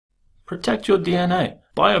Protect your DNA.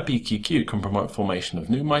 BioPQQ can promote formation of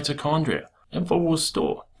new mitochondria.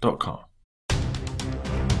 Infowarsstore.com.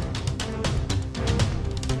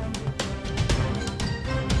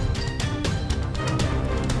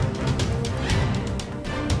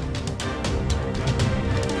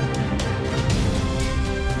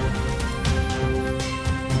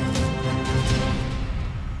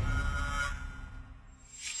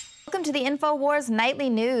 Welcome to the Infowars Nightly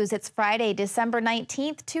News. It's Friday, December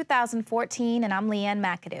 19th, 2014, and I'm Leanne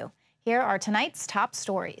McAdoo. Here are tonight's top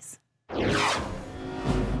stories.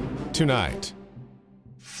 Tonight,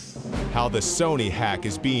 how the Sony hack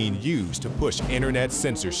is being used to push internet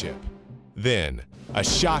censorship. Then, a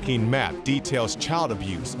shocking map details child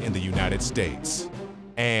abuse in the United States.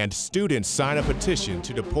 And students sign a petition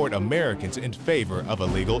to deport Americans in favor of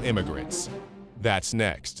illegal immigrants. That's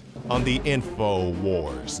next on the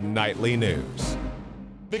Infowars Nightly News.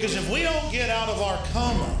 Because if we don't get out of our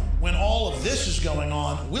coma when all of this is going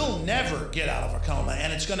on, we'll never get out of our coma,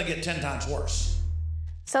 and it's going to get 10 times worse.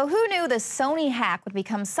 So who knew the Sony hack would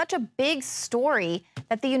become such a big story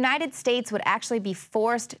that the United States would actually be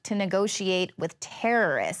forced to negotiate with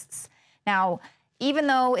terrorists? Now, even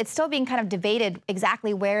though it's still being kind of debated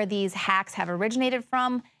exactly where these hacks have originated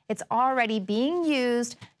from, it's already being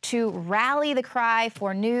used to rally the cry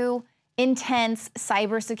for new, intense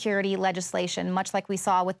cybersecurity legislation, much like we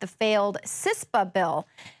saw with the failed CISPA bill.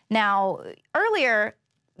 Now, earlier,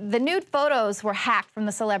 the nude photos were hacked from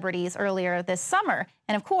the celebrities earlier this summer.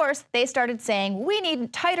 And of course, they started saying, we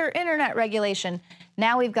need tighter internet regulation.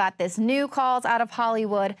 Now we've got this new calls out of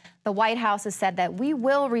Hollywood. The White House has said that we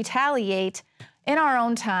will retaliate in our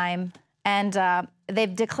own time. And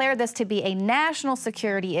they've declared this to be a national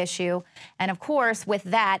security issue. And of course, with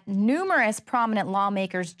that, numerous prominent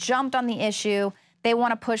lawmakers jumped on the issue. They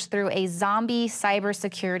want to push through a zombie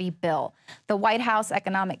cybersecurity bill. The White House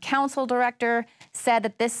Economic Council director said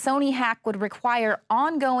that this Sony hack would require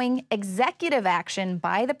ongoing executive action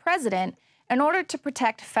by the president in order to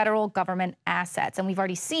protect federal government assets. And we've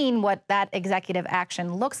already seen what that executive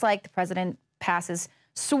action looks like. The president passes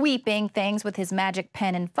sweeping things with his magic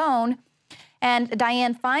pen and phone. And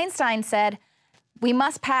Dianne Feinstein said, we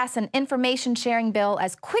must pass an information sharing bill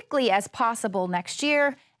as quickly as possible next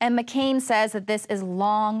year. And McCain says that this is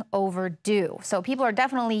long overdue. So people are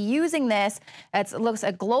definitely using this. It looks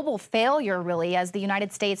a global failure, really, as the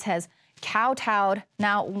United States has kowtowed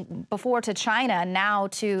now before to China, now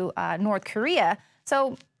to North Korea.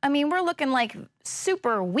 So, I mean, we're looking like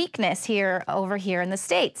super weakness over here in the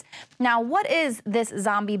States. Now, what is this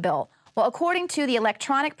zombie bill? Well, according to the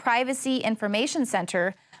Electronic Privacy Information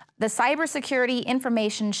Center, the Cybersecurity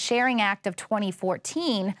Information Sharing Act of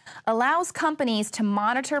 2014 allows companies to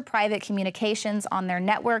monitor private communications on their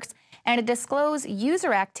networks and to disclose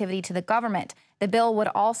user activity to the government. The bill would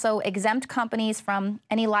also exempt companies from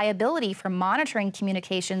any liability for monitoring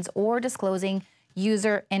communications or disclosing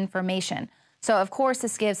user information. So, of course,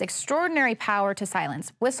 this gives extraordinary power to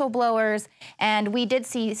silence whistleblowers, and we did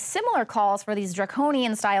see similar calls for these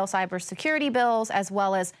draconian-style cybersecurity bills, as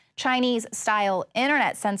well as Chinese-style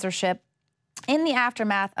internet censorship in the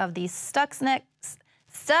aftermath of the Stuxnet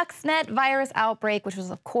virus outbreak, which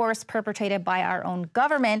was, of course, perpetrated by our own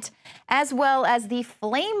government, as well as the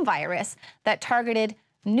Flame virus that targeted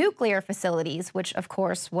nuclear facilities, which of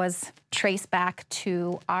course was traced back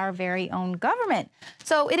to our very own government.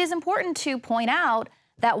 So it is important to point out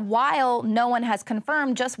that while no one has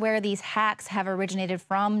confirmed just where these hacks have originated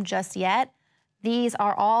from just yet, these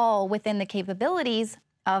are all within the capabilities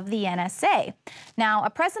of the NSA. Now,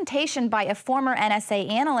 a presentation by a former NSA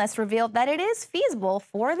analyst revealed that it is feasible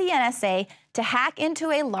for the NSA to hack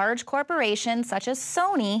into a large corporation such as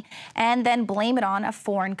Sony and then blame it on a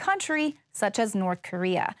foreign country such as North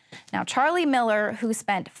Korea. Now, Charlie Miller, who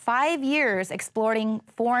spent 5 years exploring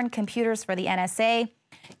foreign computers for the NSA,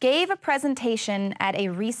 gave a presentation at a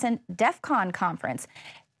recent DEF CON conference.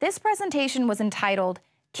 This presentation was entitled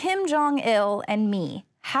Kim Jong-il and Me: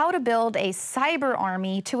 How to Build a Cyber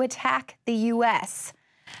Army to Attack the U.S.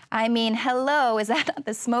 I mean, hello, is that not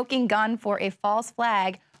the smoking gun for a false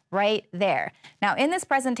flag right there? Now, in this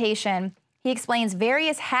presentation, he explains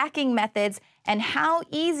various hacking methods and how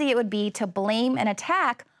easy it would be to blame an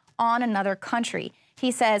attack on another country.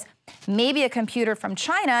 He says, maybe a computer from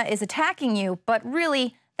China is attacking you, but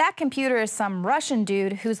really, that computer is some Russian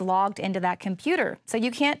dude who's logged into that computer. So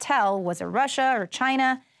you can't tell, was it Russia or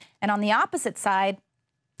China? And on the opposite side,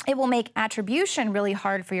 it will make attribution really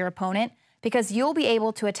hard for your opponent because you'll be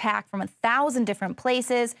able to attack from 1,000 different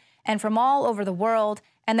places and from all over the world,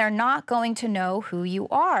 and they're not going to know who you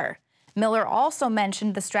are. Miller also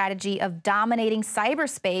mentioned the strategy of dominating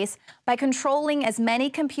cyberspace by controlling as many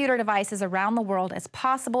computer devices around the world as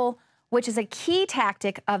possible, which is a key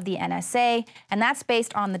tactic of the NSA, and that's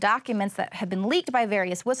based on the documents that have been leaked by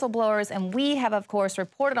various whistleblowers, and we have, of course,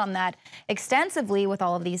 reported on that extensively with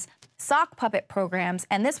all of these sock puppet programs,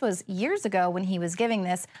 and this was years ago when he was giving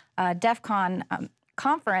this DEF CON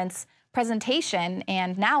conference presentation,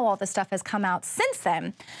 and now all this stuff has come out since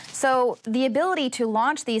then. So the ability to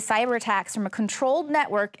launch these cyber attacks from a controlled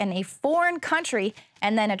network in a foreign country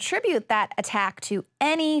and then attribute that attack to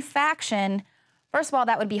any faction, first of all,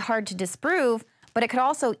 that would be hard to disprove, but it could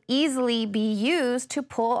also easily be used to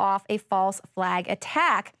pull off a false flag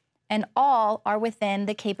attack, and all are within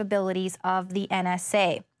the capabilities of the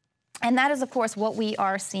NSA. And that is, of course, what we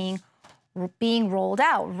are seeing being rolled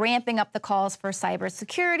out, ramping up the calls for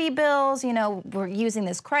cybersecurity bills. You know, we're using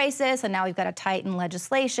this crisis, and now we've got to tighten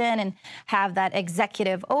legislation and have that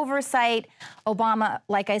executive oversight. Obama,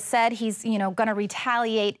 like I said, he's, you know, going to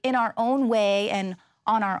retaliate in our own way and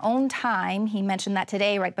on our own time. He mentioned that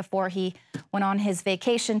today right before he went on his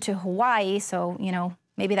vacation to Hawaii. So, you know,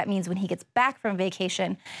 maybe that means when he gets back from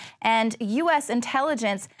vacation. And U.S.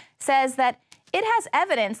 intelligence says that it has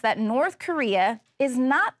evidence that North Korea is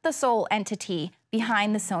not the sole entity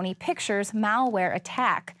behind the Sony Pictures malware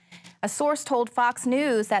attack. A source told Fox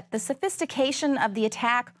News that the sophistication of the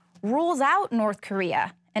attack rules out North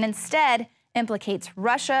Korea and instead implicates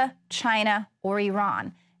Russia, China, or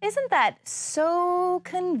Iran. Isn't that so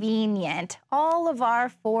convenient? All of our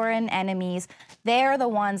foreign enemies, they're the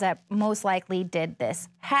ones that most likely did this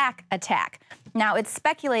hack attack. Now, it's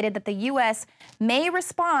speculated that the U.S. may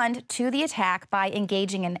respond to the attack by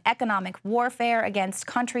engaging in economic warfare against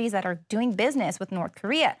countries that are doing business with North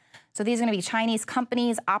Korea. So these are going to be Chinese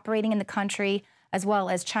companies operating in the country, as well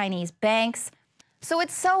as Chinese banks. So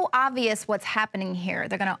it's so obvious what's happening here.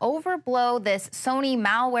 They're going to overblow this Sony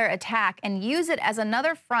malware attack and use it as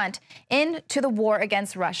another front into the war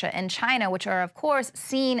against Russia and China, which are, of course,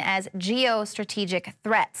 seen as geostrategic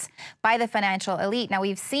threats by the financial elite. Now,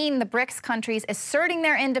 we've seen the BRICS countries asserting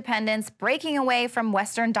their independence, breaking away from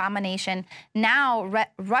Western domination. Now,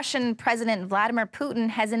 Russian President Vladimir Putin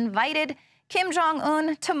has invited Kim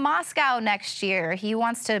Jong-un to Moscow next year. He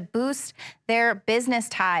wants to boost their business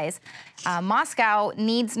ties. Moscow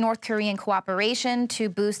needs North Korean cooperation to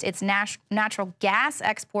boost its natural gas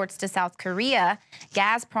exports to South Korea.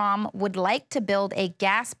 Gazprom would like to build a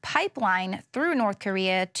gas pipeline through North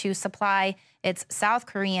Korea to supply its South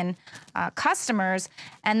Korean customers.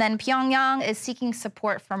 And then Pyongyang is seeking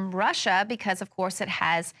support from Russia because, of course, it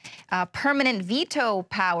has permanent veto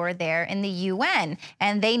power there in the UN,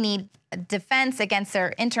 and they need defense against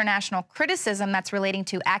their international criticism that's relating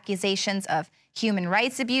to accusations of human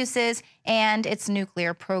rights abuses and its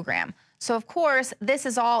nuclear program. So, of course, this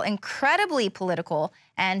is all incredibly political.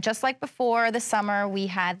 And just like before the summer, we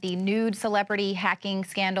had the nude celebrity hacking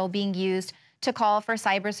scandal being used to call for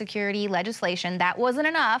cybersecurity legislation. That wasn't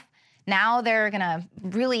enough. Now they're going to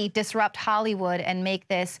really disrupt Hollywood and make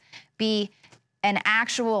this be an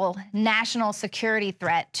actual national security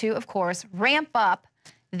threat to, of course, ramp up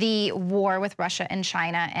the war with Russia and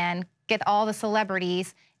China and get all the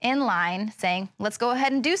celebrities in line saying, let's go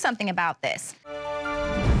ahead and do something about this.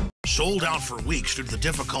 Sold out for weeks due to the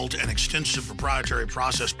difficult and extensive proprietary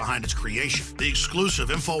process behind its creation, the exclusive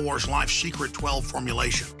Infowars Life Secret 12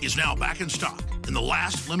 formulation is now back in stock in the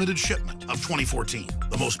last limited shipment of 2014.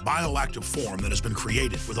 The most bioactive form that has been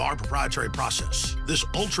created with our proprietary process. This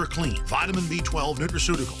ultra-clean vitamin B12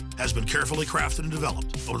 nutraceutical has been carefully crafted and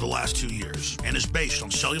developed over the last 2 years and is based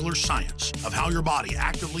on cellular science of how your body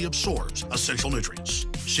actively absorbs essential nutrients.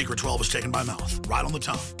 Secret 12 is taken by mouth, right on the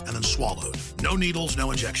tongue, and then swallowed. No needles,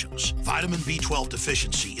 no injections. Vitamin B12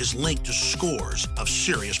 deficiency is linked to scores of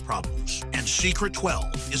serious problems. And Secret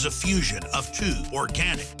 12 is a fusion of 2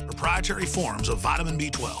 organic, proprietary forms of vitamin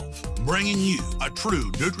B12, bringing you a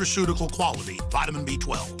true nutraceutical quality vitamin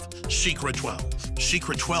B12. Secret 12.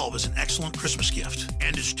 Secret 12 is an excellent Christmas gift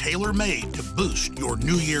and is tailor-made to boost your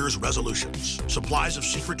New Year's resolutions. Supplies of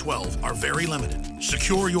Secret 12 are very limited.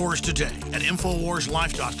 Secure yours today at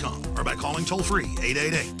InfoWarsLife.com or by calling toll-free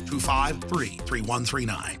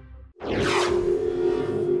 888-253-3139.